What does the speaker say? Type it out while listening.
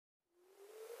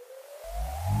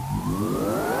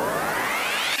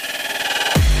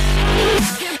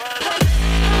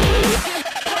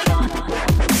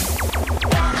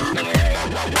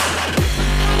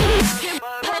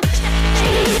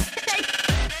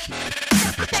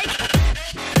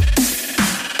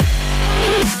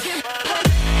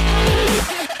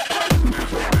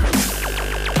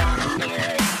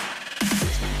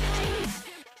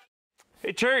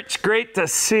Church, great to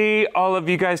see all of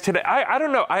you guys today. I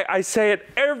don't know, I say it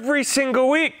every single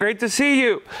week. Great to see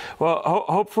you. Well,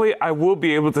 hopefully I will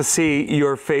be able to see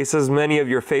your faces, many of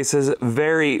your faces,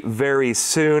 very, very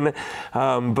soon.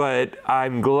 But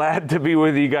I'm glad to be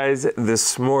with you guys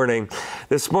this morning.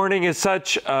 This morning is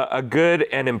such a good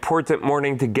and important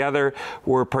morning together.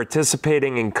 We're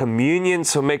participating in communion,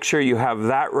 so make sure you have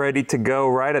that ready to go.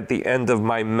 Right at the end of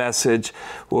my message,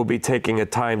 we'll be taking a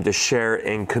time to share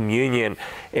in communion.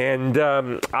 And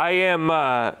I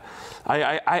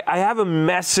have a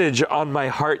message on my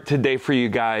heart today for you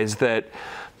guys that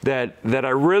I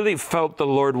really felt the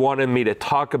Lord wanted me to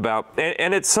talk about,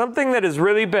 and it's something that has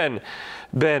really been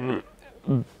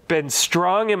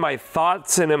strong in my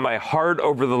thoughts and in my heart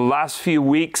over the last few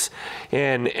weeks,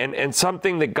 and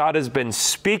something that God has been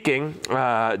speaking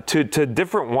to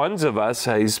different ones of us.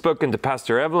 He's spoken to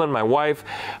Pastor Evelyn, my wife,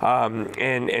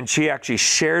 and she actually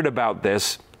shared about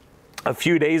this a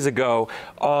few days ago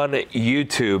on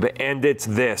YouTube, and it's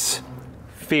this: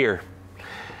 fear.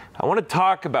 I want to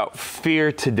talk about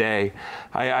fear today.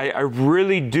 I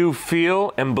really do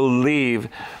feel and believe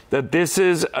that this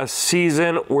is a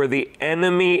season where the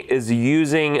enemy is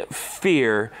using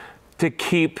fear to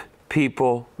keep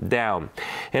people down.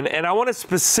 And I want to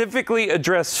specifically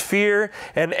address fear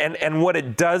and what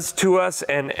it does to us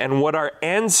and what our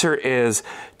answer is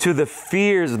to the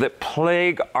fears that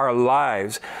plague our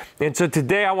lives. And so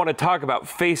today I want to talk about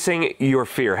facing your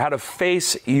fear, how to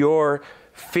face your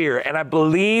fear. And I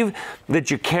believe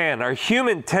that you can. Our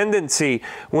human tendency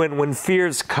when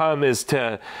fears come is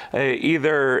to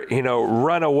either,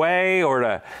 run away, or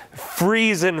to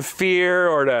freeze in fear,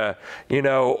 or to,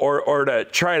 or to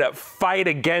try to fight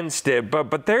against it.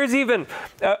 But there's even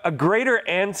a greater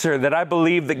answer that I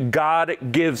believe that God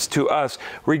gives to us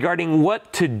regarding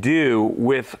what to do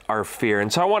with our fear.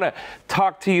 And so I want to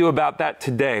talk to you about that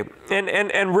today.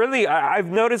 And really, I've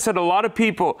noticed that a lot of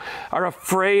people are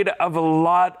afraid of a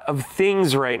lot of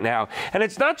things right now. And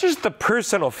it's not just the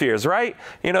personal fears, right?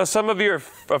 Some of you are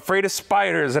afraid of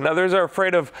spiders, and others are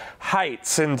afraid of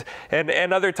heights and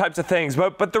other types of things.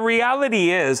 But the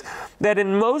reality is that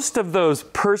in most of those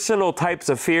personal types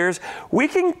of fears, we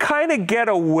can kind of get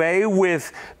away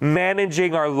with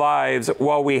managing our lives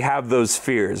while we have those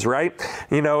fears, right?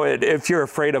 If you're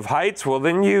afraid of heights, well,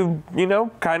 then you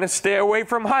kind of stay away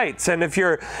from heights. And if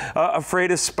you're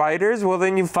afraid of spiders, well,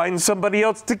 then you find somebody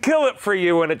else to kill it for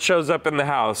you when it shows up in the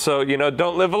house. So,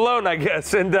 don't live alone, I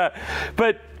guess. And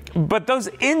but those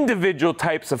individual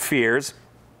types of fears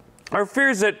are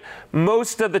fears that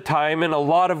most of the time, in a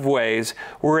lot of ways,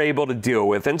 we're able to deal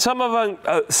with. And some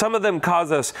of them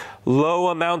cause us low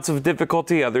amounts of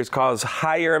difficulty. Others cause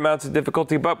higher amounts of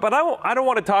difficulty. But I don't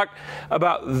want to talk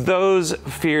about those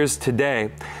fears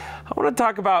today. I want to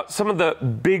talk about some of the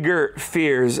bigger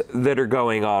fears that are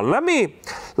going on. Let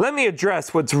me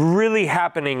address what's really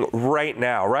happening right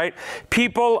now, right?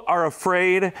 People are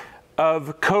afraid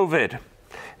of COVID,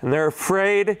 and they're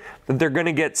afraid that they're going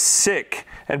to get sick,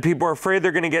 and people are afraid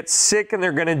they're going to get sick and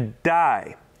they're going to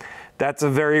die. That's a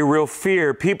very real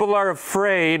fear. People are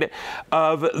afraid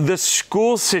of the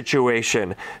school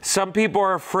situation. Some people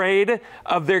are afraid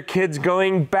of their kids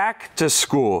going back to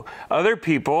school. Other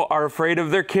people are afraid of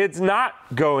their kids not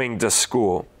going to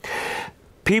school.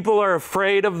 People are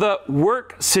afraid of the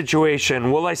work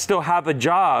situation. Will I still have a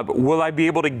job? Will I be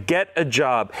able to get a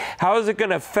job? How is it going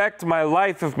to affect my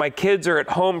life if my kids are at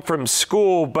home from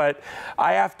school, but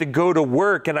I have to go to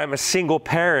work and I'm a single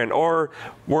parent? Or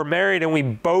we're married and we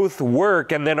both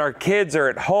work and then our kids are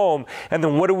at home, and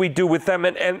then what do we do with them?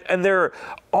 And there are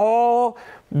all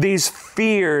these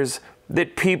fears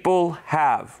that people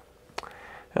have.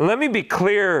 And let me be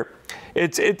clear,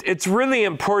 it's really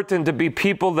important to be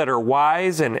people that are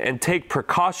wise and take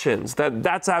precautions.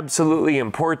 That's absolutely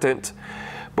important.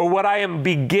 But what I am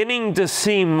beginning to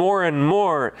see more and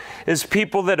more is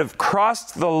people that have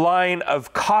crossed the line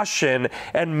of caution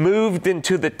and moved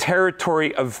into the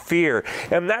territory of fear.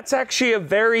 And that's actually a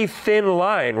very thin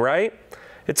line, right?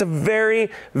 It's a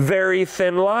very, very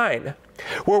thin line.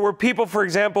 Where people, for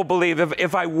example, believe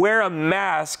if I wear a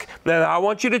mask, then I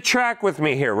want you to track with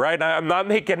me here, right? I'm not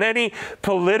making any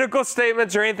political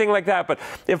statements or anything like that, but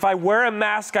if I wear a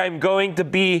mask, I'm going to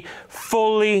be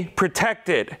fully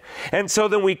protected. And so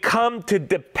then we come to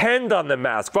depend on the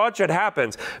mask. Watch what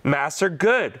happens. Masks are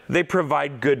good. They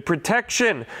provide good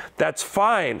protection. That's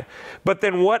fine. But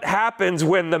then what happens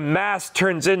when the mask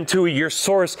turns into your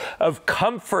source of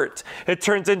comfort? It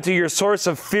turns into your source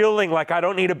of feeling like I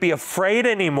don't need to be afraid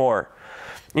anymore.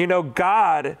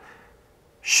 God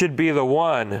should be the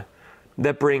one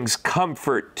that brings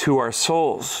comfort to our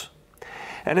souls.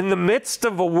 And in the midst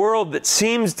of a world that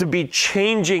seems to be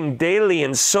changing daily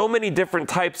in so many different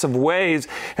types of ways,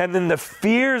 and then the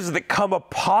fears that come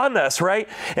upon us, right?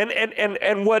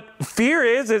 And what fear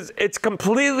is it's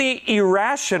completely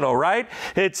irrational, right?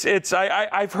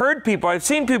 I've heard people, I've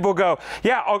seen people go,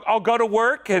 yeah, I'll go to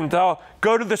work and I'll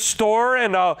go to the store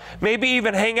and I'll maybe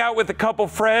even hang out with a couple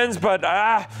friends, but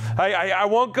I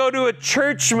won't go to a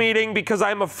church meeting because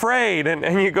I'm afraid.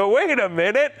 And you go, wait a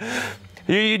minute.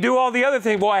 You do all the other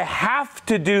things. Well, I have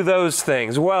to do those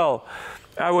things. Well,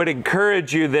 I would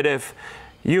encourage you that if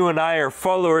you and I are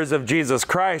followers of Jesus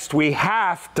Christ, we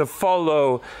have to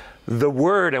follow the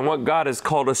Word and what God has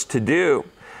called us to do.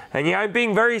 And yeah, I'm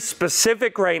being very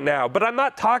specific right now, but I'm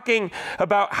not talking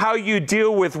about how you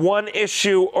deal with one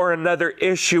issue or another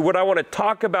issue. What I want to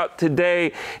talk about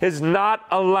today is not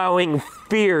allowing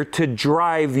fear to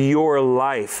drive your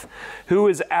life. Who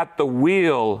is at the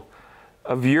wheel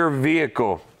of your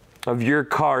vehicle, of your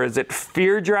car? Is it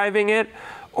fear driving it,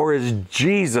 or is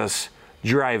Jesus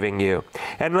driving you?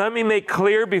 And let me make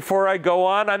clear before I go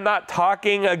on, I'm not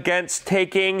talking against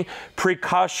taking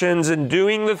precautions and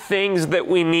doing the things that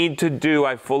we need to do.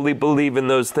 I fully believe in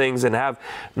those things and have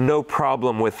no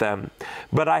problem with them.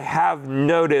 But I have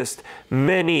noticed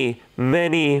many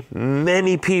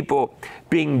people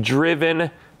being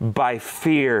driven by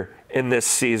fear in this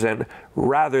season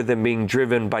rather than being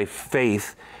driven by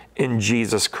faith in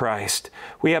Jesus Christ.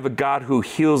 We have a God who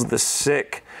heals the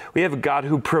sick. We have a God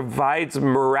who provides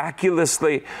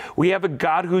miraculously. We have a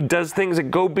God who does things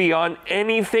that go beyond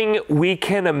anything we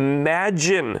can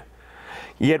imagine.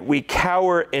 Yet we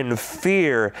cower in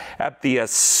fear at the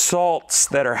assaults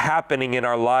that are happening in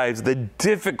our lives, the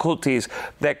difficulties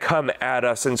that come at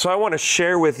us. And so I want to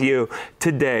share with you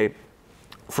today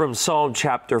from Psalm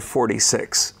chapter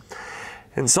 46.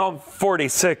 And Psalm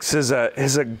 46 is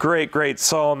a great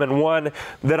psalm, and one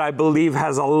that I believe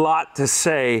has a lot to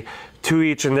say to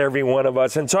each and every one of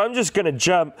us. And so I'm just going to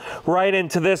jump right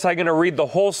into this. I'm going to read the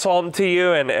whole psalm to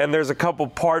you, and there's a couple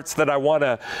parts that I want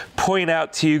to point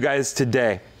out to you guys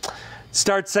today.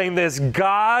 Start saying this: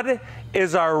 God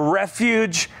is our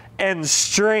refuge and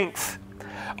strength,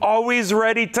 always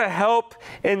ready to help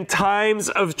in times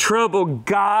of trouble.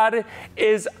 God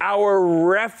is our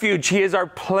refuge. He is our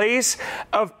place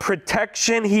of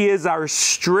protection. He is our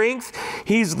strength.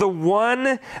 He's the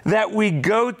one that we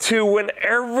go to when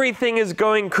everything is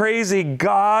going crazy.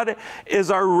 God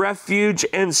is our refuge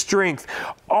and strength,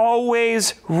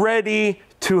 always ready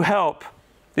to help.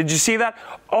 Did you see that?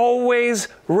 Always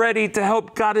ready to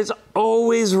help. God is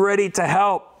always ready to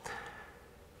help.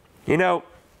 You know,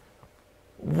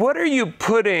 what are you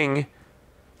putting,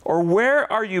 or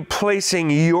where are you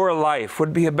placing your life,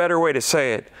 would be a better way to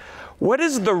say it. What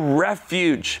is the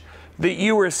refuge that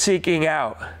you are seeking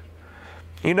out?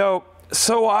 You know,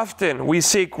 so often we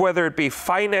seek, whether it be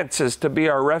finances to be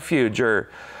our refuge,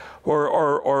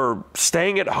 or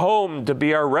staying at home to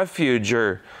be our refuge,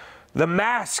 or the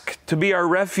mask to be our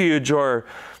refuge, or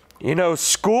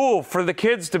school for the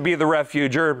kids to be the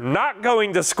refuge, or not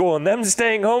going to school and them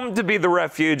staying home to be the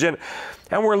refuge. And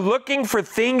we're looking for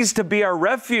things to be our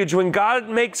refuge when God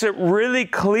makes it really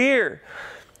clear.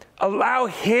 Allow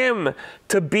Him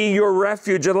to be your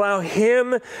refuge. Allow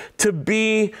Him to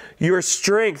be your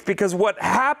strength. Because what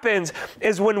happens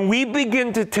is when we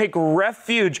begin to take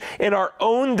refuge in our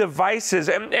own devices,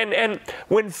 and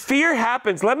when fear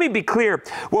happens, let me be clear,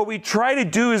 what we try to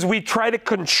do is we try to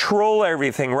control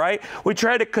everything, right? We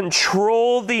try to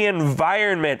control the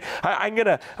environment. I'm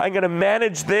gonna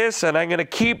manage this, and I'm gonna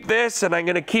keep this, and I'm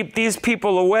gonna keep these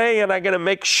people away, and I'm gonna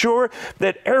make sure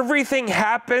that everything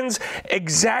happens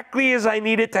exactly as I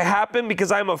need it to happen,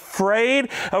 because I'm afraid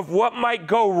of what might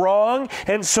go wrong.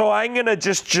 And so I'm going to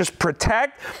just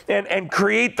protect and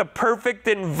create the perfect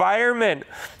environment.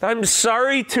 I'm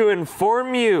sorry to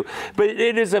inform you, but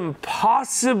it is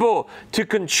impossible to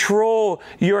control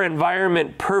your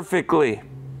environment perfectly.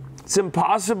 It's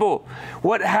impossible.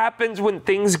 What happens when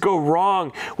things go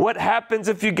wrong? What happens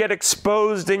if you get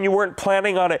exposed and you weren't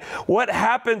planning on it? What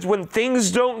happens when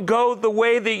things don't go the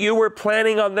way that you were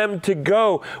planning on them to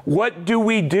go? What do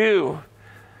we do?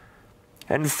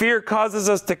 And fear causes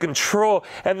us to control.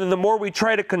 And then the more we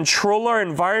try to control our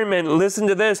environment, listen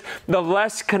to this, the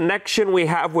less connection we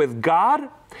have with God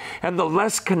and the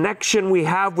less connection we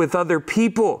have with other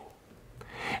people.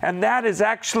 And that is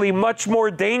actually much more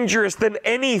dangerous than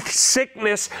any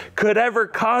sickness could ever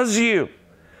cause you.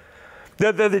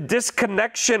 the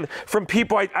disconnection from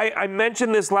people. I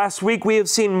mentioned this last week. We have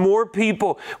seen more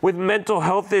people with mental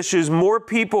health issues,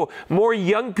 more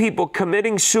young people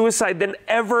committing suicide than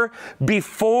ever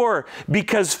before,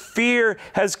 because fear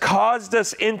has caused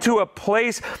us into a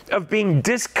place of being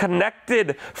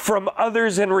disconnected from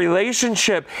others in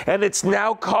relationship. And it's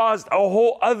now caused a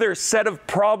whole other set of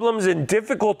problems and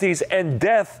difficulties and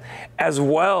death as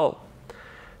well.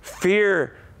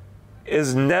 Fear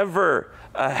is never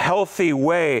a healthy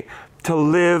way to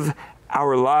live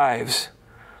our lives.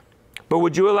 But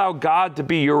would you allow God to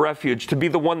be your refuge, to be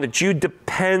the one that you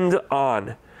depend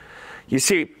on? You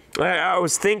see, I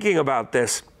was thinking about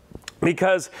this,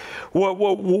 because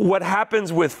what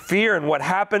happens with fear and what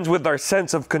happens with our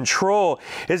sense of control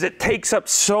is it takes up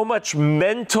so much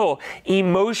mental,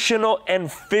 emotional,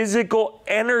 and physical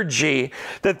energy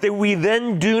that we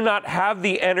then do not have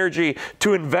the energy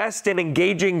to invest in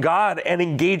engaging God and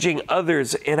engaging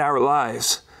others in our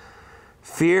lives.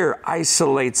 Fear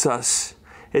isolates us.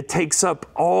 It takes up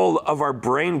all of our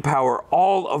brain power,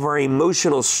 all of our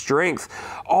emotional strength,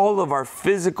 all of our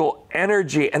physical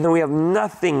energy, and then we have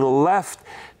nothing left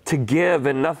to give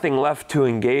and nothing left to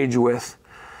engage with.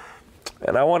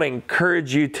 And I want to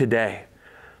encourage you today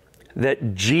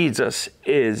that Jesus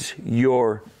is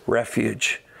your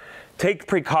refuge. Take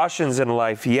precautions in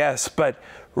life, yes, but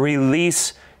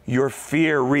release your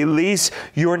fear, release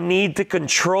your need to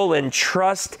control, and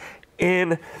trust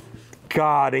in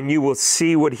God, and you will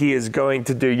see what He is going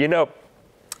to do. You know,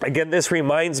 again, this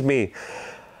reminds me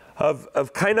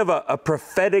of kind of a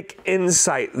prophetic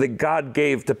insight that God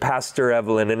gave to Pastor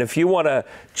Evelyn. And if you want to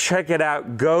check it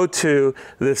out, go to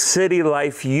the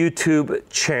CityLife YouTube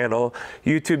channel,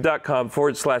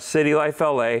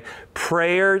 youtube.com/CityLifeLA,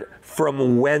 prayer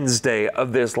from Wednesday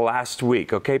of this last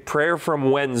week, okay? Prayer from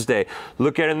Wednesday.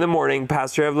 Look at it in the morning.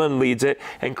 Pastor Evelyn leads it,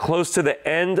 and close to the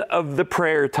end of the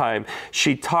prayer time,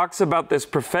 she talks about this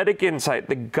prophetic insight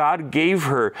that God gave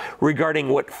her regarding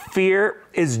what fear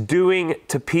is doing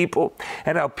to people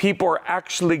and how people are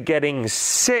actually getting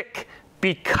sick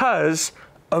because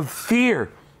of fear.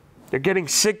 They're getting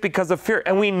sick because of fear.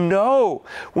 And we know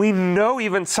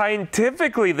even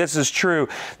scientifically this is true,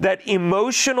 that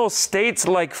emotional states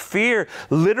like fear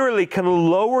literally can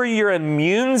lower your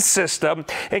immune system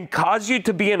and cause you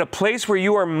to be in a place where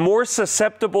you are more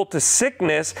susceptible to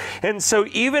sickness. And so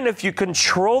even if you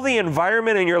control the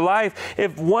environment in your life,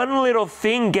 if one little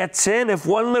thing gets in, if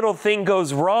one little thing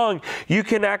goes wrong, you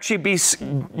can actually be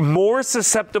more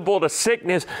susceptible to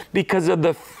sickness because of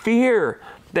the fear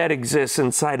that exists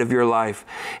inside of your life.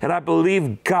 And I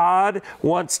believe God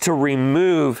wants to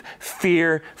remove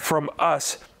fear from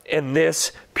us in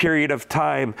this period of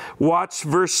time. Watch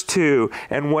verse 2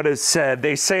 and what is said.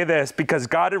 They say this: because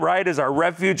God, right, is our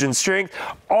refuge and strength,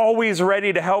 always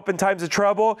ready to help in times of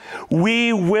trouble,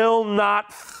 we will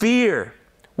not fear.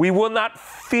 We will not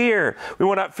fear. We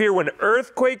will not fear when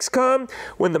earthquakes come,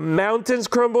 when the mountains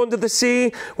crumble into the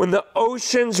sea, when the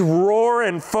oceans roar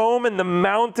and foam and the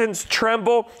mountains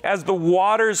tremble as the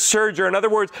waters surge. Or in other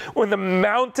words, when the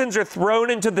mountains are thrown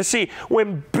into the sea,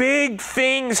 when big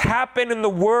things happen in the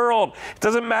world, it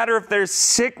doesn't matter if there's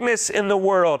sickness in the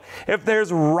world, if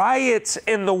there's riots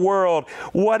in the world,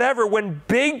 whatever, when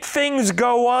big things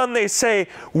go on, they say,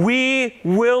 we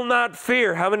will not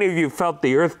fear. How many of you felt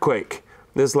the earthquake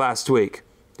this last week?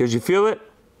 Did you feel it?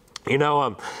 You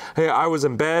know, hey, I was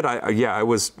in bed. I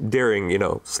was during,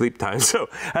 sleep time. So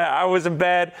I was in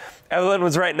bed. Evelyn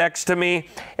was right next to me.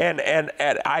 And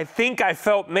I think I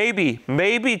felt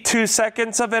maybe 2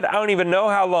 seconds of it. I don't even know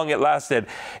how long it lasted.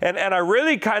 And I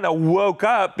really kind of woke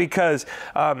up because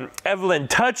Evelyn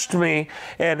touched me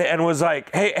and was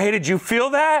like, hey, did you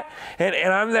feel that? And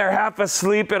I'm there half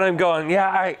asleep and I'm going,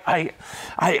 yeah,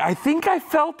 I think I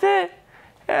felt it.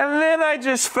 And then I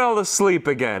just fell asleep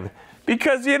again.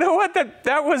 Because you know what?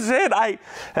 That was it. I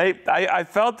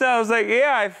felt that. I was like,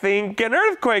 yeah, I think an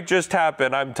earthquake just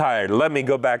happened. I'm tired. Let me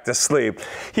go back to sleep.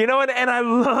 And I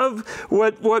love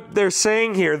what they're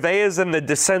saying here. They, as in the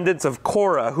descendants of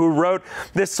Korah, who wrote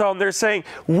this psalm, they're saying,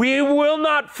 we will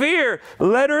not fear.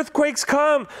 Let earthquakes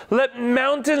come. Let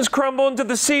mountains crumble into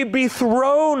the sea, be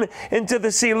thrown into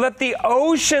the sea. Let the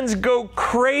oceans go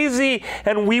crazy,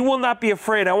 and we will not be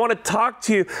afraid. I want to talk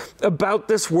to you about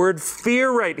this word fear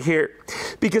right here,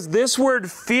 because this word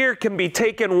fear can be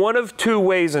taken one of two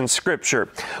ways in Scripture.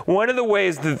 One of the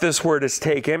ways that this word is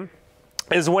taken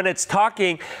is when it's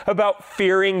talking about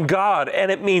fearing God,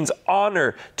 and it means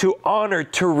honor,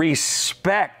 to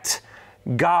respect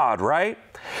God, right?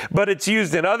 But it's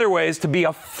used in other ways to be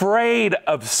afraid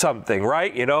of something,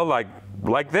 right? Like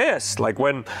like this, like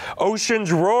when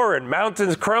oceans roar and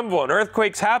mountains crumble and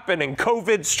earthquakes happen and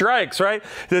COVID strikes, right?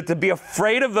 To be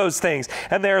afraid of those things.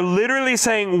 And they're literally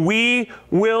saying, we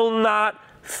will not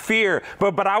fear.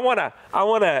 But I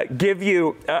wanna give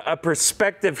you a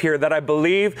perspective here that I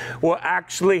believe will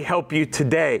actually help you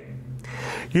today.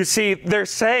 You see, they're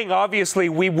saying, obviously,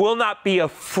 we will not be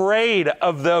afraid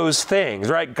of those things,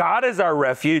 right? God is our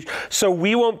refuge, so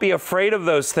we won't be afraid of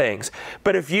those things.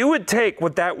 But if you would take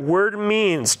what that word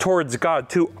means towards God,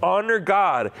 to honor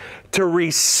God, to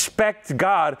respect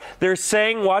God, they're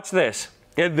saying, watch this.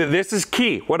 This is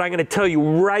key. What I'm going to tell you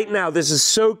right now, this is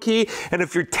so key. And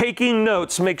if you're taking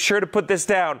notes, make sure to put this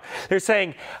down. They're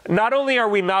saying, not only are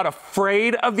we not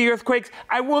afraid of the earthquakes,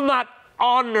 I will not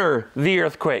honor the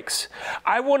earthquakes.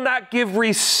 I will not give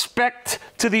respect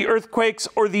to the earthquakes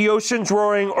or the oceans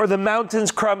roaring or the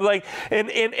mountains crumbling.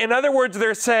 In other words,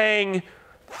 they're saying,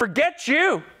 forget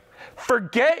you.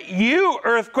 Forget you,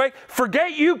 earthquake.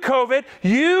 Forget you, COVID.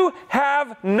 You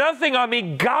have nothing on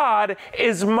me. God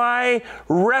is my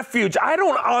refuge. I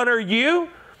don't honor you.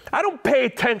 I don't pay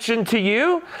attention to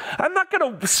you. I'm not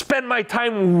going to spend my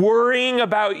time worrying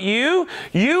about you.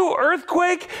 You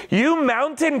earthquake, you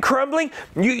mountain crumbling,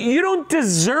 you don't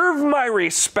deserve my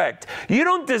respect. You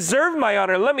don't deserve my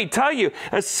honor. Let me tell you,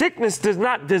 a sickness does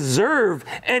not deserve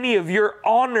any of your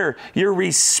honor, your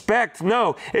respect.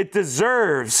 No, it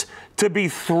deserves to be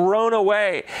thrown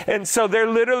away. And so they're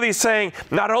literally saying,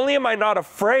 not only am I not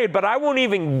afraid, but I won't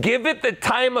even give it the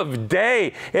time of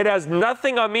day. It has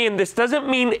nothing on me. And this doesn't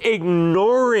mean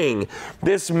ignoring.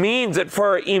 This means that for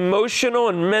our emotional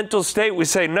and mental state, we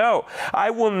say, no, I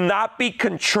will not be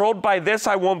controlled by this.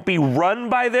 I won't be run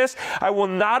by this. I will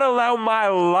not allow my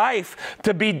life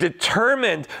to be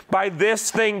determined by this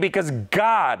thing, because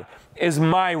God is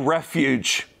my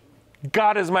refuge.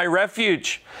 God is my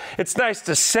refuge. It's nice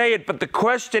to say it, but the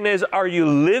question is, are you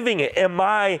living it? Am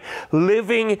I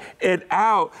living it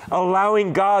out?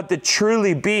 Allowing God to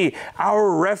truly be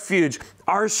our refuge,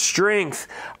 our strength,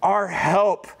 our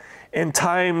help in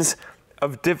times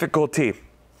of difficulty.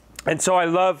 And so I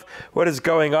love what is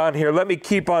going on here. Let me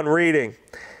keep on reading.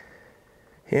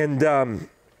 And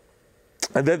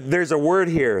there's a word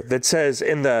here that says,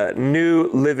 in the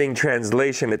New Living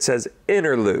Translation, it says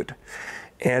interlude.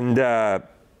 And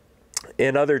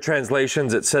in other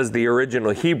translations, it says the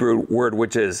original Hebrew word,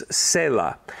 which is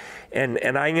Selah. And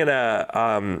I'm going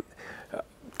to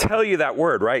tell you that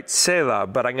word, right? Selah,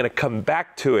 but I'm going to come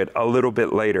back to it a little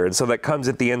bit later. And so that comes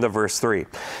at the end of verse 3.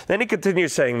 Then he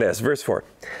continues saying this, verse 4.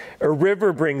 A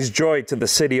river brings joy to the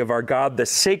city of our God, the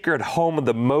sacred home of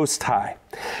the Most High.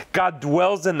 God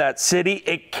dwells in that city.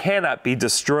 It cannot be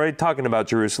destroyed. Talking about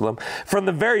Jerusalem. From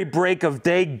the very break of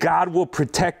day, God will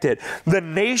protect it. The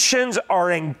nations are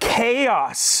in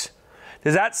chaos.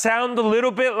 Does that sound a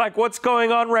little bit like what's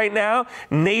going on right now?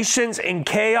 Nations in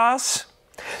chaos?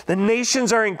 The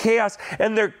nations are in chaos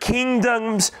and their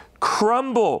kingdoms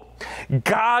crumble.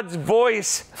 God's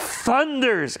voice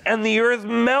thunders and the earth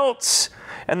melts.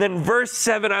 And then verse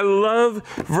 7, I love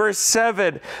verse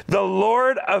 7. The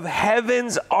Lord of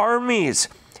heaven's armies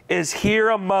is here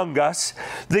among us.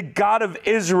 The God of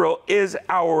Israel is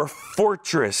our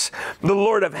fortress. The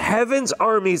Lord of heaven's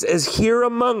armies is here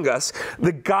among us.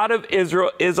 The God of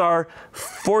Israel is our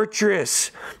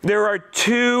fortress. There are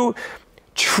two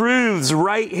truths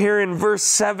right here in verse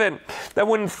 7, that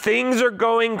when things are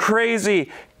going crazy,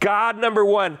 God, number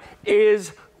one,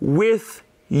 is with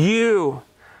you.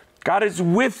 God is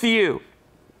with you,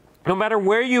 no matter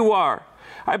where you are.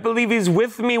 I believe He's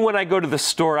with me when I go to the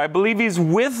store. I believe He's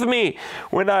with me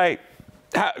when I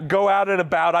go out and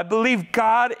about. I believe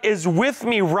God is with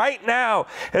me right now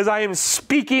as I am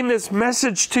speaking this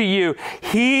message to you.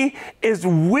 He is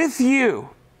with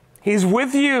you. He's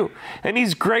with you, and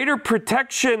He's greater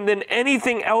protection than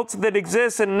anything else that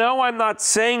exists. And no, I'm not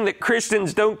saying that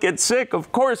Christians don't get sick.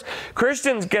 Of course,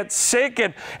 Christians get sick,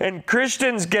 and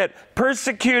Christians get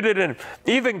persecuted, and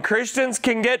even Christians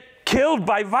can get killed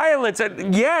by violence.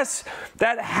 And yes,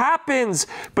 that happens.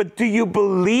 But do you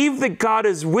believe that God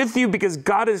is with you because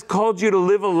God has called you to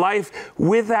live a life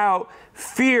without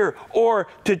fear, or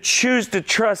to choose to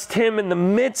trust Him in the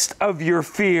midst of your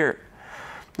fear?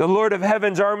 The Lord of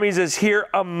heaven's armies is here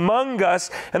among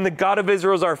us, and the God of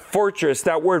Israel is our fortress.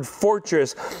 That word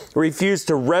fortress refers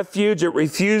to refuge. It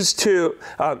refers to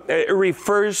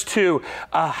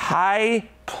a high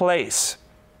place.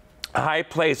 A high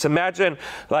place. Imagine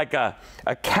like a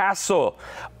castle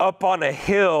up on a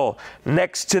hill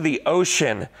next to the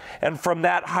ocean. And from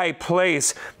that high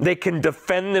place, they can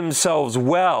defend themselves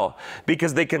well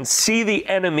because they can see the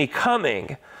enemy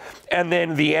coming. and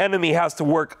then the enemy has to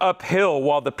work uphill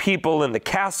while the people in the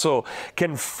castle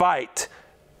can fight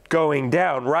going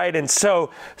down, right? And so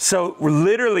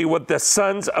literally what the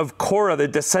sons of Korah, the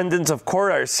descendants of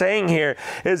Korah, are saying here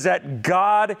is that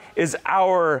God is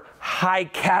our high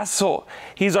castle.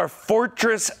 He's our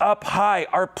fortress up high,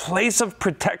 our place of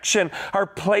protection, our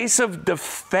place of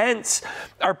defense,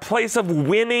 our place of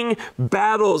winning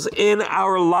battles in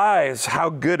our lives. How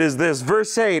good is this?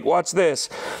 Verse 8, watch this.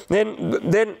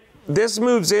 Then this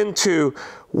moves into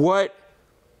what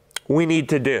we need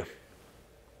to do.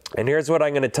 And here's what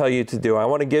I'm going to tell you to do. I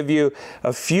want to give you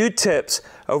a few tips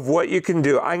of what you can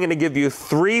do. I'm going to give you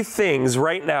 3 things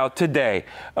right now today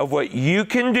of what you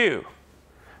can do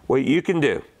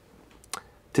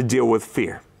to deal with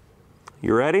fear.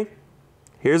 You ready?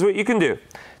 Here's what you can do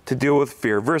to deal with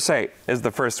fear. Verse 8 is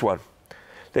the first one.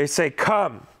 They say,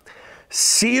 "Come,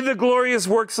 see the glorious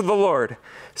works of the Lord.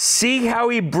 See how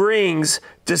he brings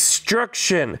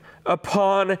destruction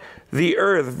upon the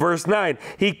earth." Verse 9,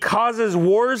 "He causes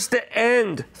wars to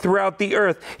end throughout the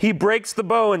earth. He breaks the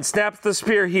bow and snaps the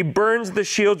spear. He burns the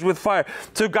shields with fire."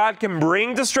 So God can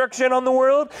bring destruction on the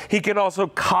world. He can also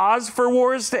cause for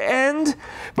wars to end.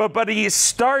 But they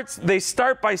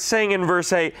start by saying in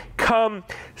verse 8, "Come,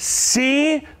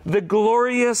 see the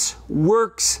glorious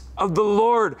works of the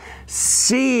Lord."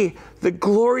 See the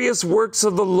glorious works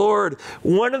of the Lord.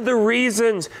 One of the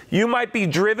reasons you might be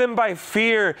driven by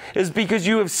fear is because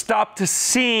you have stopped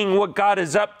seeing what God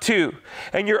is up to.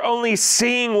 And you're only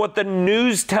seeing what the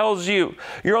news tells you.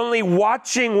 You're only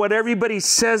watching what everybody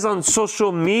says on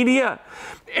social media.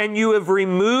 And you have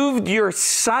removed your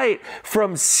sight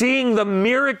from seeing the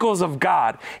miracles of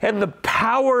God and the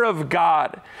power of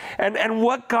God and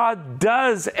what God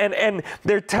does. And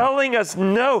they're telling us,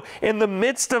 no, in the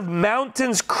midst of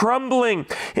mountains crumbling,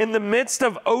 in the midst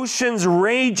of oceans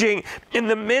raging, in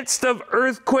the midst of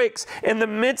earthquakes, in the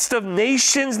midst of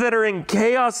nations that are in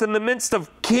chaos, in the midst of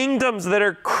kingdoms that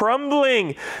are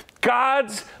crumbling,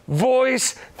 God's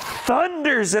voice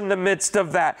thunders in the midst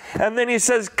of that. And then he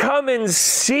says, "Come and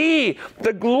see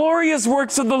the glorious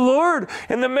works of the Lord."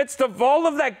 In the midst of all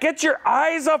of that, get your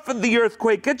eyes off of the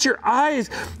earthquake. Get your eyes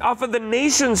off of the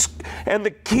nations and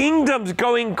the kingdoms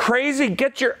going crazy.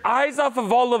 Get your eyes off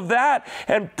of all of that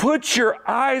and put your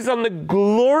eyes on the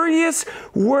glorious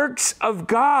works of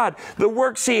God, the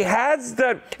works he has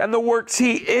done and the works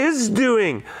he is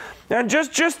doing. And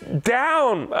just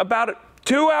down about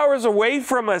 2 hours away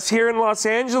from us here in Los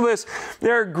Angeles,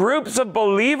 there are groups of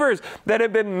believers that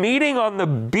have been meeting on the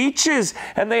beaches,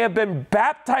 and they have been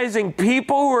baptizing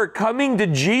people who are coming to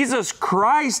Jesus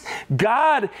Christ.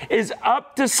 God is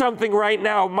up to something right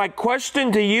now. My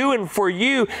question to you and for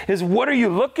you is, what are you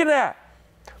looking at?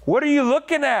 What are you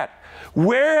looking at?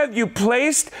 Where have you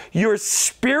placed your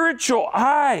spiritual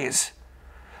eyes?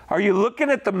 Are you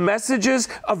looking at the messages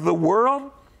of the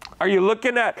world? Are you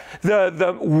looking at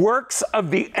the works of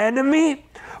the enemy?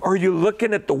 Or are you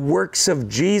looking at the works of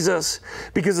Jesus?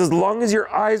 Because as long as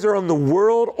your eyes are on the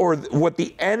world or what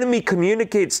the enemy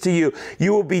communicates to you,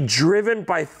 you will be driven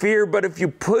by fear. But if you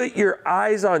put your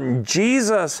eyes on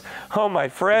Jesus, oh my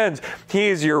friends, he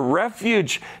is your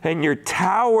refuge and your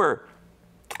tower.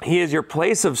 He is your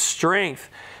place of strength.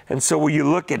 And so will you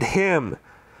look at him?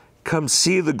 Come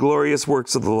see the glorious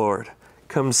works of the Lord.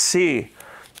 Come see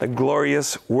the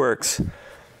glorious works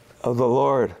of the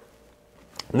Lord.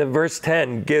 And then verse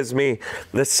 10 gives me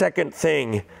the second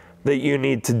thing that you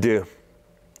need to do.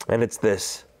 And it's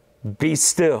this: be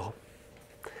still.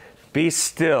 Be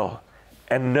still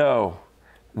and know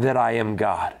that I am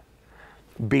God.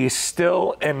 Be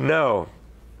still and know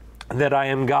that I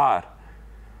am God.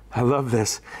 I love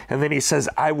this. And then he says,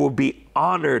 I will be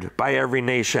honored by every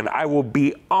nation. I will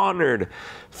be honored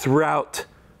throughout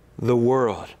the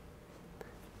world.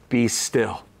 Be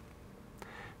still.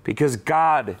 Because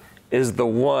God is the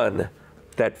one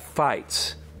that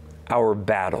fights our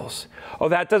battles. Oh,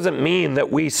 that doesn't mean that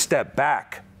we step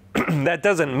back. That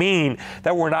doesn't mean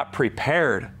that we're not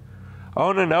prepared.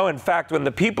 Oh, no. In fact, when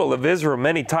the people of Israel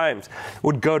many times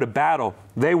would go to battle,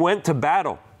 they went to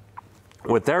battle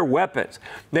with their weapons.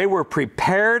 They were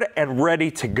prepared and ready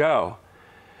to go.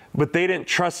 But they didn't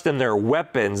trust in their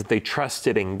weapons. They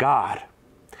trusted in God.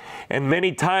 And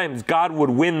many times God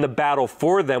would win the battle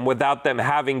for them without them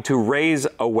having to raise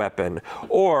a weapon.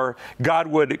 Or God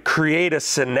would create a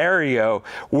scenario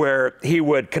where he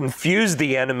would confuse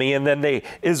the enemy, and then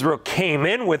Israel came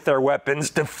in with their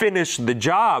weapons to finish the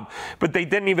job. But they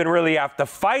didn't even really have to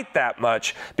fight that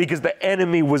much because the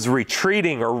enemy was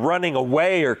retreating or running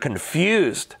away or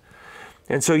confused.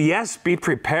 And so, yes, be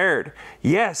prepared.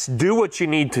 Yes, do what you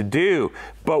need to do.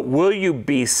 But will you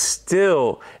be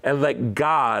still and let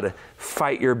God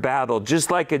fight your battle? Just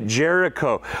like at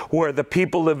Jericho, where the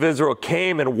people of Israel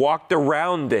came and walked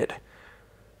around it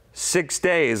 6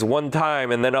 days, one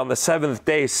time, and then on the seventh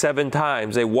day, 7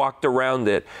 times, they walked around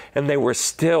it, and they were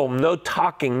still, no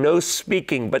talking, no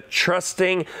speaking, but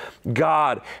trusting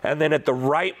God. And then at the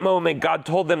right moment, God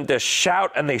told them to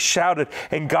shout, and they shouted,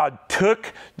 and God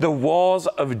took the walls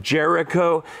of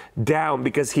Jericho down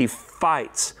because he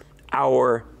fights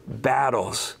our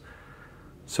battles.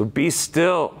 So be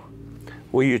still.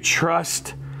 Will you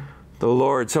trust the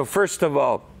Lord? So first of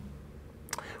all,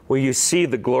 will you see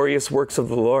the glorious works of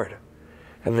the Lord?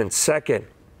 And then second,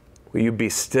 will you be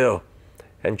still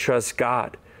and trust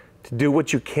God to do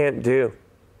what you can't do,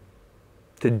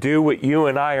 to do what you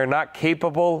and I are not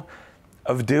capable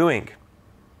of doing?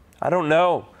 I don't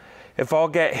know if I'll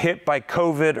get hit by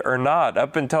COVID or not.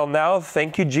 Up until now,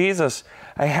 thank you, Jesus,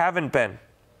 I haven't been.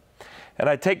 And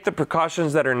I take the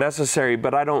precautions that are necessary,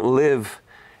 but I don't live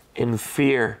in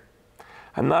fear.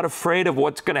 I'm not afraid of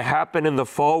what's going to happen in the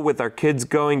fall with our kids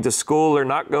going to school or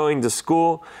not going to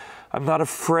school. I'm not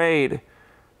afraid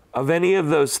of any of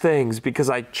those things because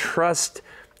I trust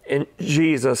in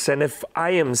Jesus. And if I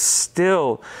am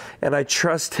still and I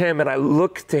trust him and I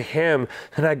look to him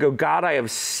and I go, God, I have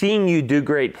seen you do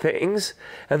great things.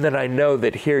 And then I know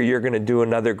that here you're going to do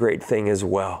another great thing as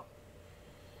well.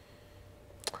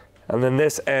 And then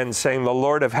this ends saying, the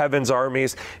Lord of heaven's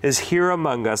armies is here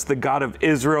among us. The God of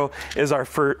Israel is our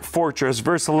fortress.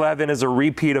 Verse 11 is a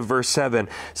repeat of verse 7.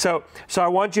 So I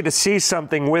want you to see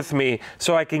something with me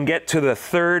so I can get to the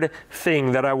third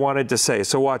thing that I wanted to say.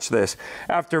 So watch this.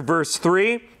 After verse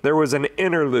 3, there was an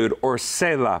interlude or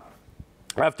Selah.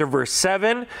 After verse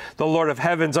 7, the Lord of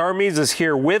heaven's armies is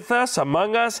here with us,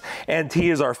 among us, and he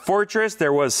is our fortress.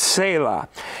 There was Selah.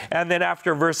 And then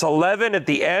after verse 11, at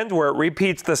the end, where it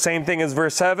repeats the same thing as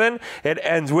verse 7, it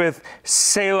ends with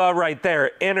Selah right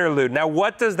there, interlude. Now,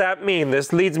 what does that mean?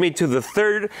 This leads me to the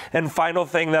third and final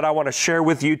thing that I want to share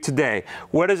with you today.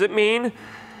 What does it mean?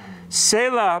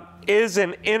 Selah is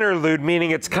an interlude,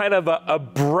 meaning it's kind of a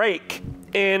break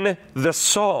in the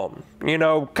psalm. You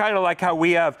know, kind of like how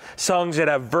we have songs that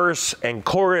have verse and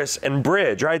chorus and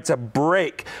bridge, right? It's a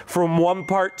break from one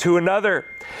part to another.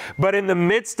 But in the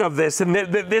midst of this, and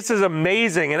this is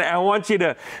amazing, and I want you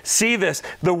to see this,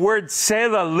 the word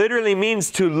Selah literally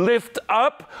means to lift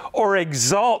up or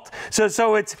exalt.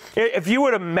 So it's, if you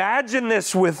would imagine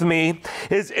this with me,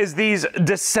 is these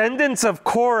descendants of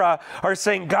Korah are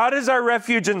saying, God is our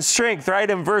refuge and strength, right?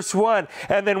 In verse 1,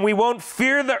 and then we won't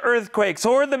fear the earthquakes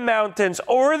or the mountains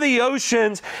or the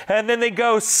oceans, and then they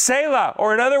go Selah,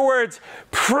 or in other words,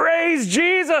 praise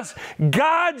Jesus.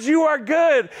 God, you are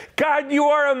good. God, you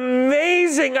are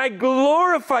amazing. I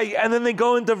glorify you. And then they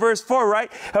go into verse 4,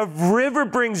 right? A river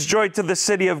brings joy to the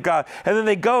city of God. And then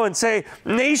they go and say,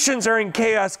 nations are in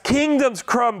chaos, kingdoms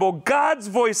crumble, God's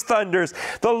voice thunders.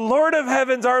 The Lord of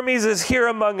heaven's armies is here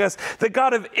among us. The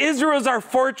God of Israel is our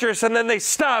fortress. And then they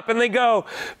stop and they go,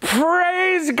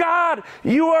 praise God.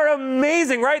 You are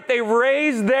amazing, right? They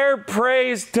raise their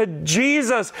praise to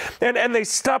Jesus. And they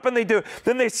stop and they do.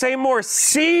 Then they say more,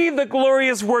 see the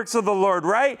glorious works of the Lord,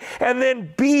 right? And then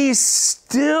be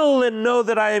still and know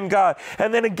that I am God.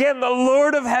 And then again, the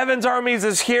Lord of heaven's armies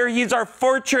is here. He's our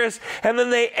fortress. And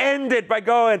then they end it by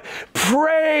going,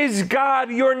 praise God,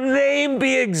 your name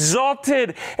be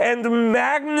exalted and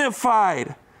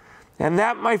magnified. And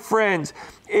that, my friends,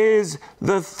 is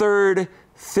the third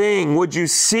thing. Would you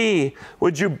see?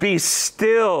 Would you be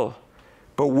still?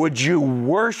 But would you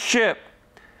worship?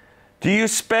 Do you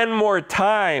spend more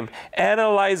time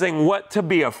analyzing what to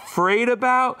be afraid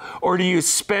about, or do you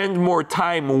spend more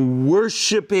time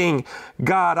worshiping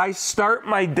God? I start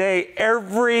my day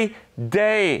every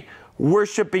day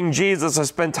worshiping Jesus. I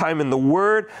spend time in the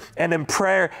Word and in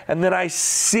prayer, and then I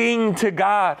sing to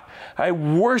God. I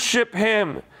worship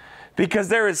Him because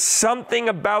there is something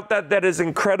about that is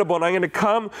incredible. And I'm going to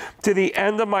come to the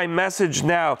end of my message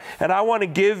now, and I want to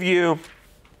give you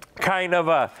kind of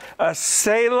a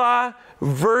Selah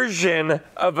version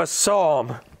of a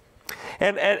psalm.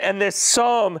 And this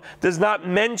psalm does not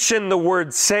mention the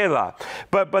word Selah,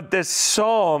 but this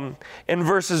psalm in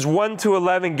verses 1 to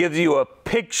 11 gives you a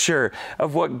picture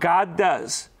of what God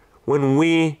does when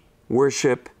we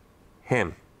worship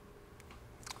Him.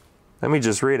 Let me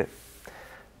just read it.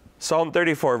 Psalm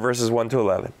 34, verses 1 to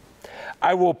 11.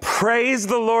 I will praise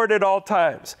the Lord at all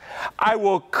times. I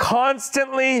will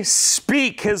constantly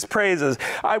speak his praises.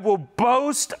 I will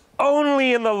boast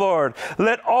only in the Lord.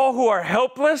 Let all who are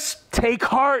helpless take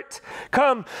heart.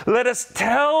 Come, let us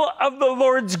tell of the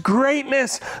Lord's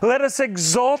greatness. Let us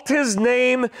exalt his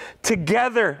name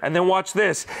together. And then watch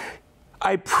this.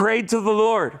 I prayed to the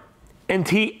Lord and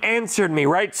he answered me,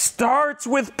 right? Starts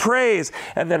with praise.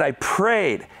 And then I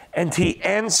prayed and he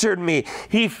answered me.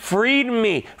 He freed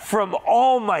me from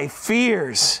all my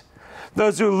fears.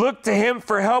 Those who look to him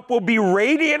for help will be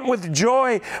radiant with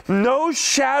joy. No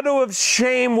shadow of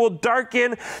shame will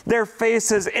darken their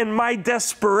faces. In my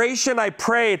desperation, I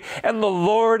prayed, and the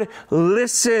Lord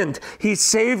listened. He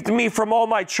saved me from all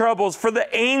my troubles. For the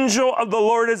angel of the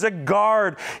Lord is a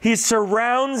guard. He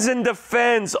surrounds and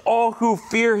defends all who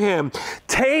fear him.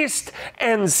 Taste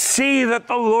and see that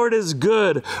the Lord is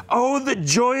good. Oh, the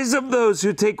joys of those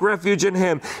who take refuge in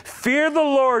him. Fear the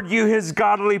Lord, you his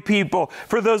godly people.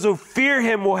 For those who fear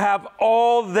him will have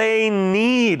all they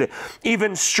need.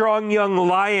 Even strong young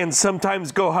lions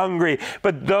sometimes go hungry,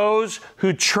 but those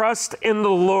who trust in the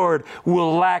Lord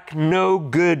will lack no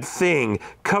good thing.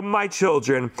 Come, my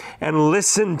children, and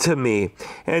listen to me,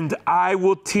 and I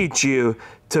will teach you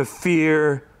to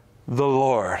fear the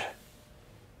Lord.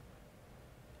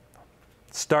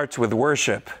 It starts with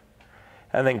worship,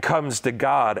 and then comes to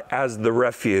God as the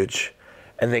refuge,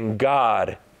 and then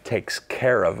God takes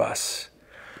care of us.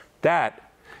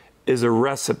 That is a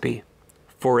recipe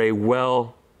for a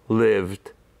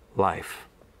well-lived life.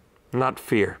 Not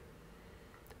fear,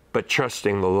 but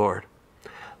trusting the Lord.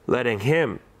 Letting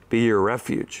him be your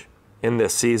refuge in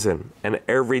this season and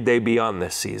every day beyond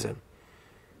this season.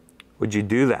 Would you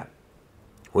do that?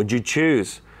 Would you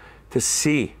choose to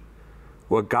see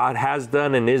what God has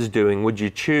done and is doing? Would you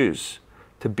choose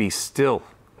to be still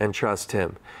and trust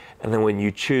him? And then when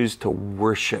you choose to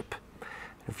worship,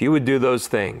 if you would do those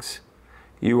things,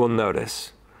 you will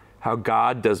notice how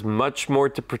God does much more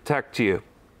to protect you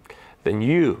than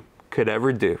you could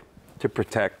ever do to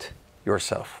protect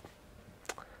yourself.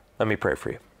 Let me pray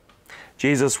for you.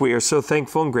 Jesus, we are so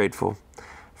thankful and grateful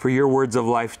for your words of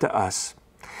life to us.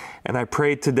 And I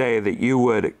pray today that you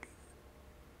would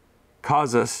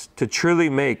cause us to truly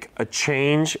make a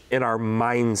change in our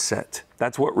mindset.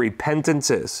 That's what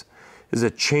repentance is a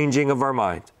changing of our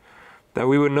mind. That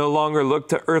we would no longer look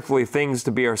to earthly things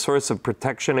to be our source of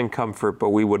protection and comfort,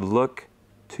 but we would look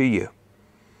to you.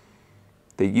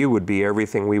 That you would be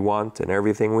everything we want and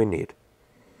everything we need.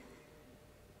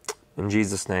 In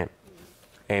Jesus' name,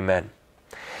 amen.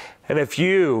 And if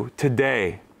you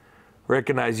today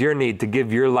recognize your need to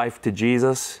give your life to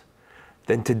Jesus,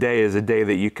 then today is a day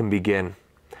that you can begin.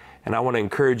 And I want to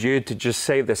encourage you to just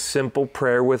say this simple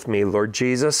prayer with me. Lord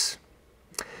Jesus,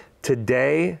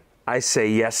 today I say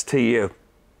yes to you.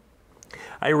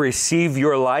 I receive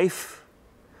your life.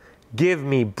 Give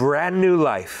me brand new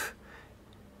life.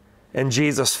 And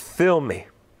Jesus, fill me.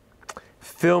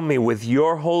 Fill me with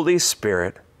your Holy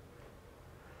Spirit.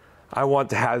 I want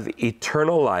to have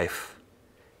eternal life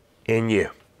in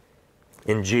you.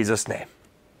 In Jesus' name.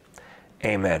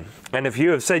 Amen. And if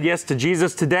you have said yes to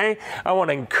Jesus today, I want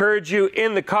to encourage you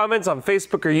in the comments on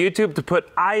Facebook or YouTube to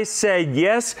put I said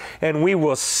yes, and we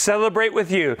will celebrate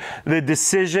with you the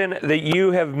decision that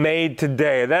you have made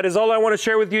today. That is all I want to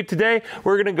share with you today.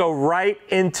 We're going to go right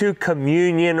into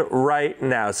communion right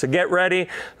now. So get ready.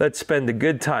 Let's spend a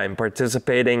good time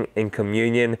participating in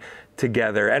communion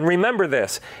together. And remember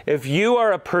this, if you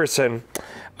are a person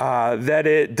that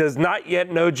it does not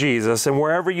yet know Jesus, and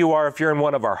wherever you are, if you're in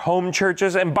one of our home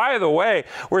churches, and by the way,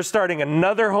 we're starting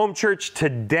another home church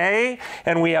today,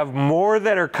 and we have more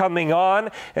that are coming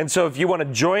on. And so if you want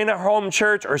to join a home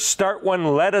church or start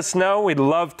one, let us know. We'd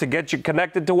love to get you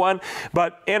connected to one.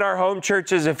 But in our home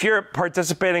churches, if you're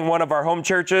participating in one of our home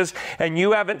churches and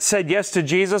you haven't said yes to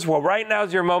Jesus, well, right now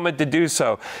is your moment to do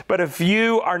so. But if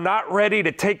you are not ready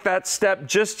to take that step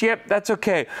just yet, that's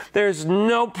okay. There's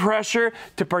no pressure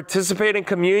to participate in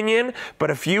communion, but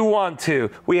if you want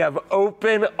to, we have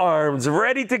open arms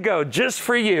ready to go just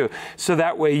for you, so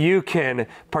that way you can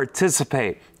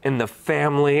participate in the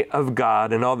family of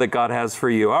God and all that God has for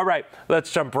you. All right,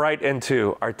 let's jump right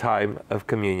into our time of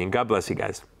communion. God bless you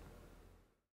guys.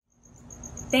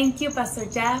 Thank you,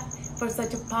 Pastor Jeff, for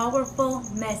such a powerful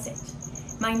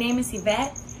message. My name is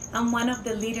Yvette. I'm one of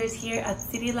the leaders here at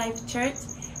CityLife Church,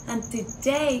 and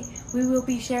today we will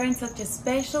be sharing such a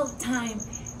special time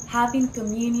having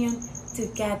communion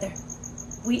together.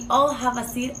 We all have a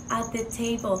seat at the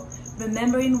table,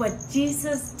 remembering what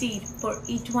Jesus did for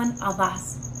each one of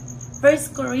us.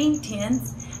 1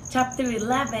 Corinthians chapter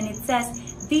 11, it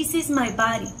says, "This is my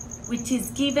body, which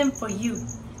is given for you.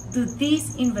 Do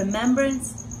this in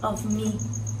remembrance of me.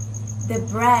 The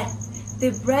bread.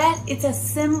 The bread is a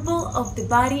symbol of the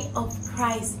body of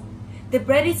Christ. The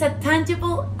bread is a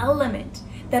tangible element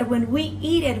that when we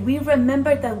eat it, we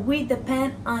remember that we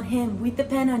depend on Him. We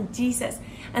depend on Jesus.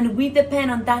 And we depend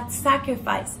on that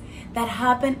sacrifice that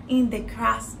happened in the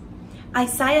cross.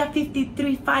 Isaiah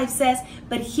 53:5 says,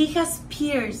 but He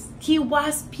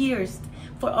was pierced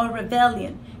for our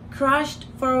rebellion, crushed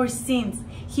for our sins.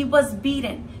 He was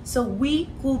beaten so we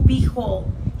could be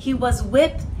whole. He was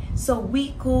whipped so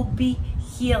we could be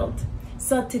healed.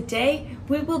 So today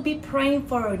we will be praying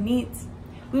for our needs.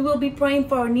 We will be praying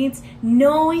for our needs,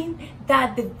 knowing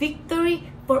that the victory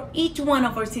for each one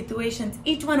of our situations,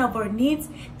 each one of our needs,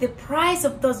 the price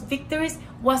of those victories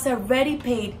was already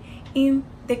paid in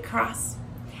the cross.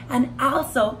 And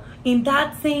also in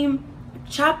that same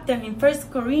chapter in 1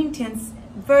 Corinthians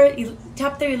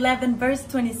chapter 11 verse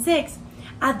 26,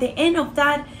 at the end of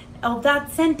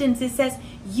that sentence it says,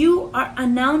 you are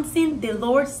announcing the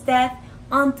Lord's death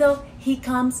until He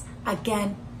comes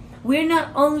again. We're not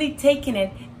only taking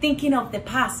it thinking of the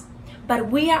past,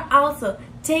 but we are also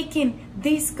taking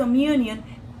this communion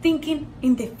thinking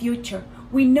in the future.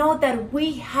 We know that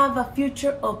we have a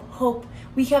future of hope.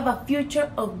 We have a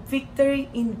future of victory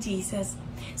in Jesus.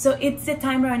 So it's the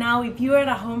time right now. If you are at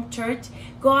a home church,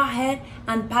 go ahead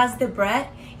and pass the bread.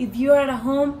 If you are at a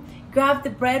home, grab the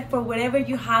bread for whatever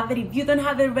you have it. If you don't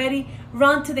have it ready,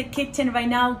 run to the kitchen right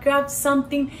now. Grab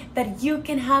something that you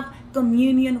can have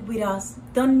communion with us.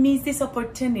 Don't miss this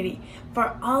opportunity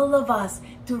for all of us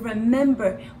to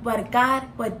remember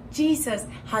what Jesus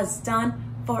has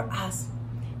done for us.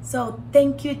 So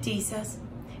thank you, Jesus,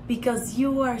 because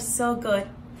you are so good.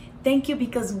 Thank you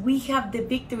because we have the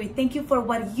victory. Thank you for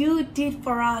what you did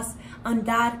for us on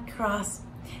that cross.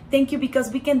 Thank you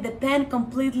because we can depend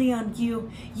completely on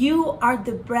you. You are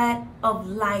the bread of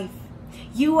life.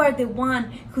 You are the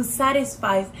one who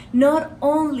satisfies not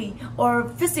only our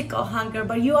physical hunger,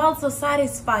 but you also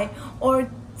satisfy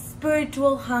our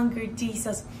spiritual hunger,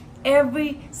 Jesus.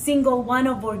 Every single one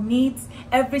of our needs,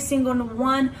 every single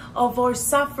one of our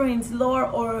sufferings,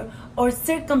 Lord, or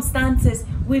circumstances,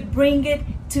 we bring it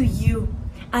to you.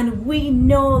 And we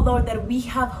know, Lord, that we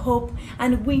have hope,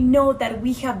 and we know that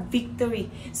we have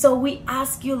victory. So we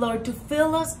ask you, Lord, to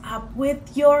fill us up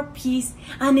with your peace.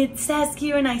 And it says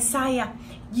here in Isaiah,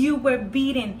 you were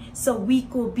beaten so we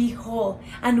could be whole.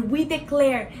 And we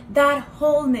declare that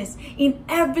wholeness in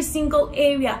every single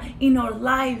area in our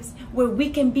lives where we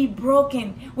can be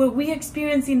broken, where we're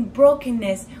experiencing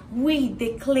brokenness. We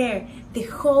declare the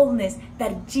wholeness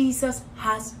that Jesus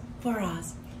has for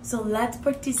us. So let's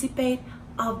participate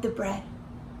of the bread.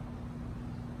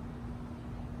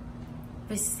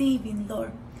 Receiving,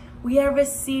 Lord. We are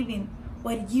receiving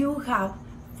what you have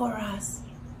for us.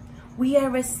 We are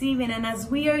receiving, and as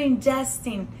we are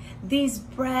ingesting this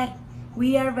bread,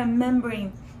 we are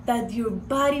remembering that your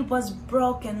body was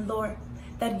broken, Lord.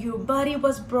 That your body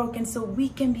was broken so we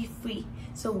can be free,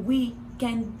 so we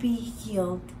can be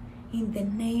healed. In the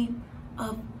name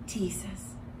of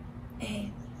Jesus.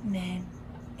 Amen.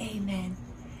 Amen.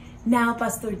 Now,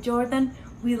 Pastor Jordan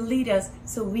will lead us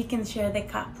so we can share the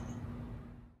cup.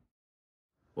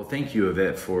 Well, thank you,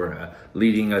 Yvette, for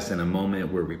leading us in a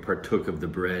moment where we partook of the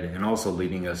bread and also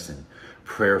leading us in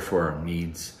prayer for our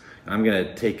needs. I'm going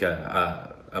to take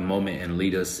a moment and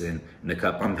lead us in the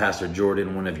cup. I'm Pastor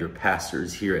Jordan, one of your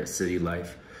pastors here at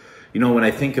CityLife. You know, when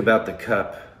I think about the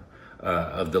cup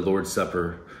of the Lord's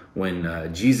Supper,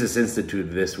 when Jesus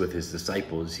instituted this with his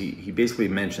disciples, he basically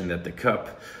mentioned that the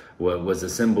cup was a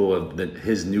symbol of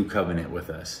his new covenant with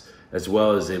us, as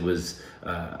well as it was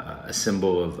a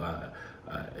symbol of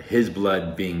his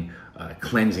blood being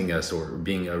cleansing us, or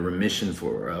being a remission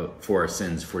for our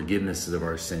sins, forgiveness of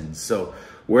our sins. So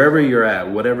wherever you're at,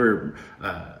 whatever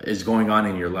is going on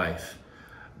in your life,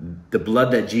 the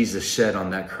blood that Jesus shed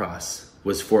on that cross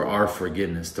was for our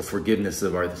forgiveness, the forgiveness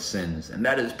of our sins. And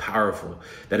that is powerful,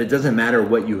 that it doesn't matter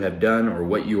what you have done or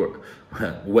what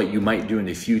you might do in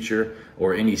the future,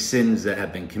 or any sins that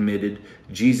have been committed.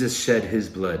 Jesus shed his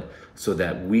blood so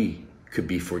that we could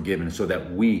be forgiven, so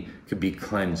that we could be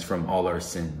cleansed from all our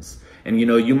sins. And you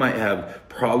know, you might have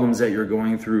problems that you're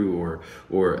going through,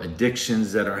 or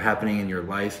addictions that are happening in your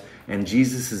life, and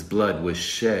Jesus's blood was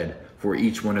shed for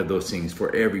each one of those things,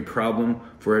 for every problem,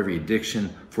 for every addiction,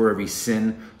 for every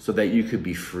sin, so that you could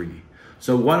be free.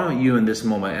 So why don't you, in this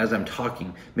moment, as I'm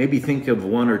talking, maybe think of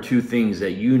one or two things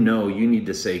that you know you need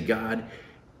to say, God,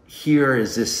 here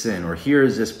is this sin, or here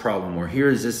is this problem, or here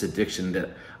is this addiction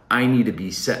that I need to be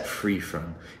set free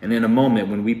from. And in a moment,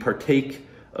 when we partake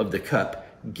of the cup,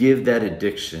 give that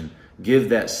addiction, give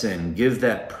that sin, give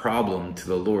that problem to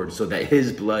the Lord so that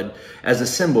his blood, as a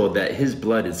symbol that his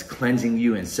blood is cleansing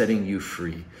you and setting you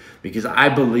free. Because I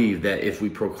believe that if we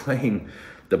proclaim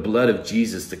the blood of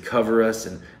Jesus to cover us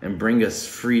and bring us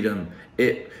freedom,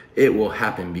 it will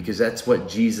happen, because that's what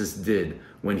Jesus did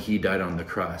when he died on the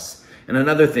cross. And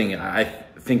another thing I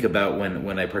think about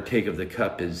when I partake of the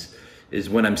cup is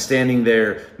when I'm standing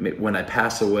there, when I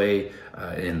pass away,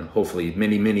 and hopefully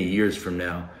many, many years from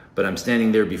now, but I'm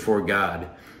standing there before God,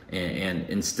 and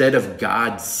instead of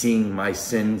God seeing my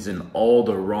sins and all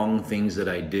the wrong things that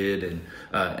I did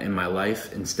in my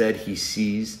life, instead he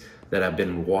sees that I've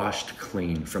been washed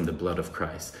clean from the blood of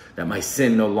Christ, that my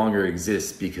sin no longer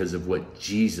exists because of what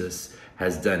Jesus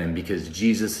has done, and because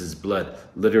Jesus' blood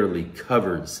literally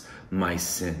covers my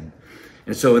sin.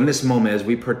 And so in this moment, as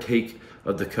we partake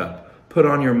of the cup, put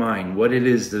on your mind what it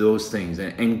is to those things,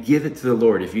 and give it to the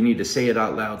Lord. If you need to say it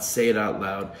out loud, say it out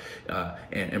loud,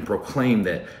 and proclaim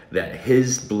that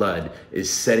his blood is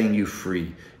setting you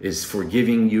free, is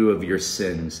forgiving you of your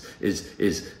sins,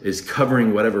 is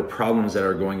covering whatever problems that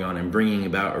are going on and bringing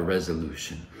about a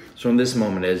resolution. So in this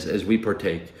moment, as we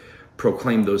partake,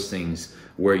 proclaim those things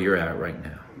where you're at right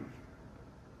now.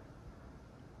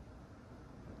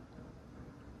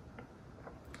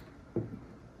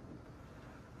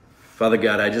 Father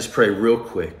God, I just pray real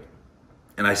quick,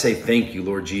 and I say thank you,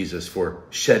 Lord Jesus, for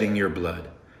shedding your blood.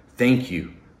 Thank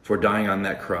you for dying on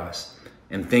that cross.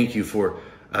 And thank you for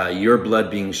your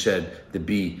blood being shed to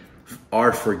be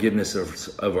our forgiveness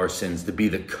of our sins, to be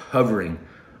the covering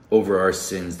over our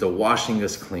sins, the washing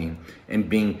us clean, and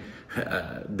being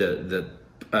the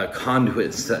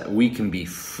conduits that we can be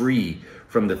free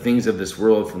from the things of this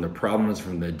world, from the problems,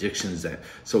 from the addictions that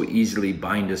so easily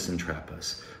bind us and trap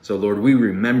us. So Lord, we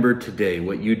remember today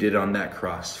what you did on that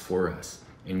cross for us.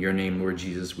 In your name, Lord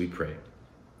Jesus, we pray.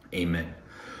 Amen.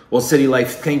 Well, City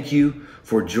Life, thank you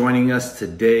for joining us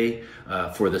today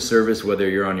for the service, whether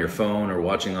you're on your phone or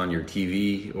watching on your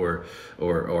TV or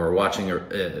watching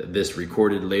this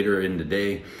recorded later in the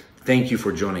day. Thank you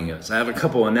for joining us. I have a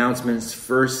couple announcements.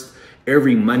 First,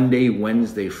 every Monday,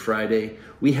 Wednesday, Friday,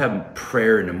 we have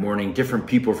prayer in the morning. Different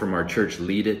people from our church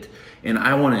lead it. And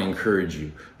I want to encourage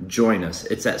you, join us.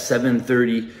 It's at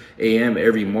 7:30 a.m.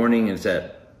 every morning. It's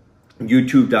at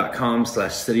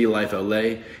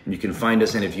youtube.com/CityLifeLA. And you can find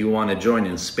us. And if you want to join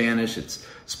in Spanish,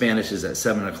 Spanish is at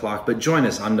 7 o'clock. But join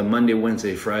us on the Monday,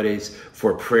 Wednesday, Fridays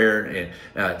for prayer,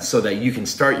 so that you can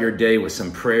start your day with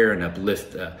some prayer and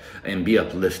and be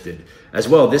uplifted. As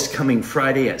well, this coming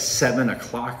Friday at 7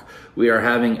 o'clock, we are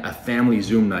having a family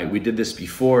Zoom night. We did this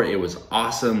before. It was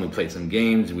awesome. We played some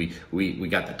games. We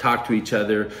got to talk to each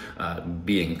other,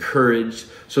 be encouraged.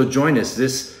 So join us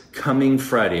this coming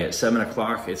Friday at 7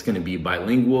 o'clock. It's going to be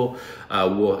bilingual.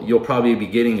 You'll probably be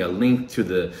getting a link to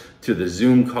the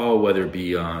Zoom call, whether it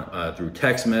be through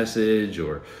text message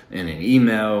or in an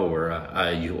email, or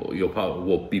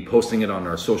we'll be posting it on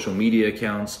our social media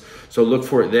accounts. So look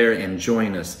for it there and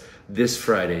join us this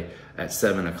Friday at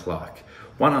 7 o'clock.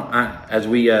 Why don't as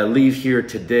we leave here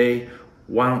today,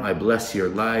 why don't I bless your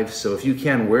lives? So if you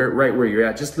can, right where you're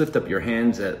at, just lift up your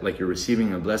hands like you're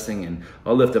receiving a blessing, and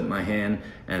I'll lift up my hand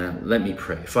and let me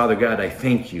pray. Father God, I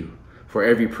thank you for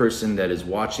every person that is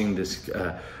watching this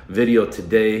video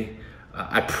today.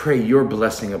 I pray your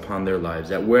blessing upon their lives,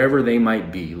 that wherever they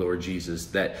might be, Lord Jesus,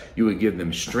 that you would give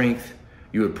them strength,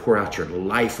 you would pour out your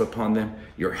life upon them,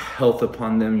 your health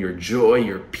upon them, your joy,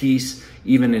 your peace,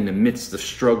 even in the midst of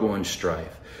struggle and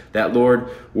strife. That, Lord,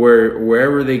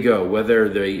 wherever they go, whether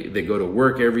they go to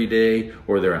work every day,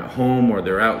 or they're at home, or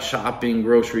they're out shopping,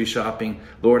 grocery shopping,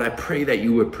 Lord, I pray that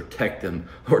you would protect them.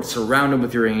 Lord, surround them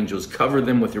with your angels, cover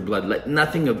them with your blood. Let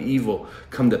nothing of evil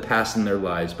come to pass in their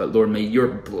lives. But Lord, may your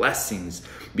blessings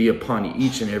be upon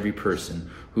each and every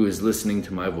person who is listening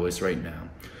to my voice right now.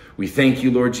 We thank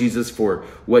you, Lord Jesus, for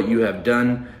what you have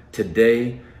done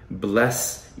today.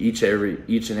 Bless each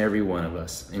and every one of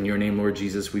us. In your name, Lord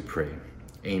Jesus, we pray.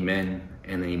 Amen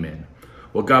and amen.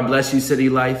 Well, God bless you, City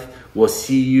Life. We'll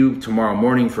see you tomorrow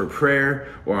morning for prayer,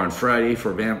 or on Friday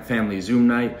for family Zoom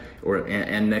night,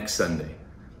 and next Sunday.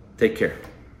 Take care.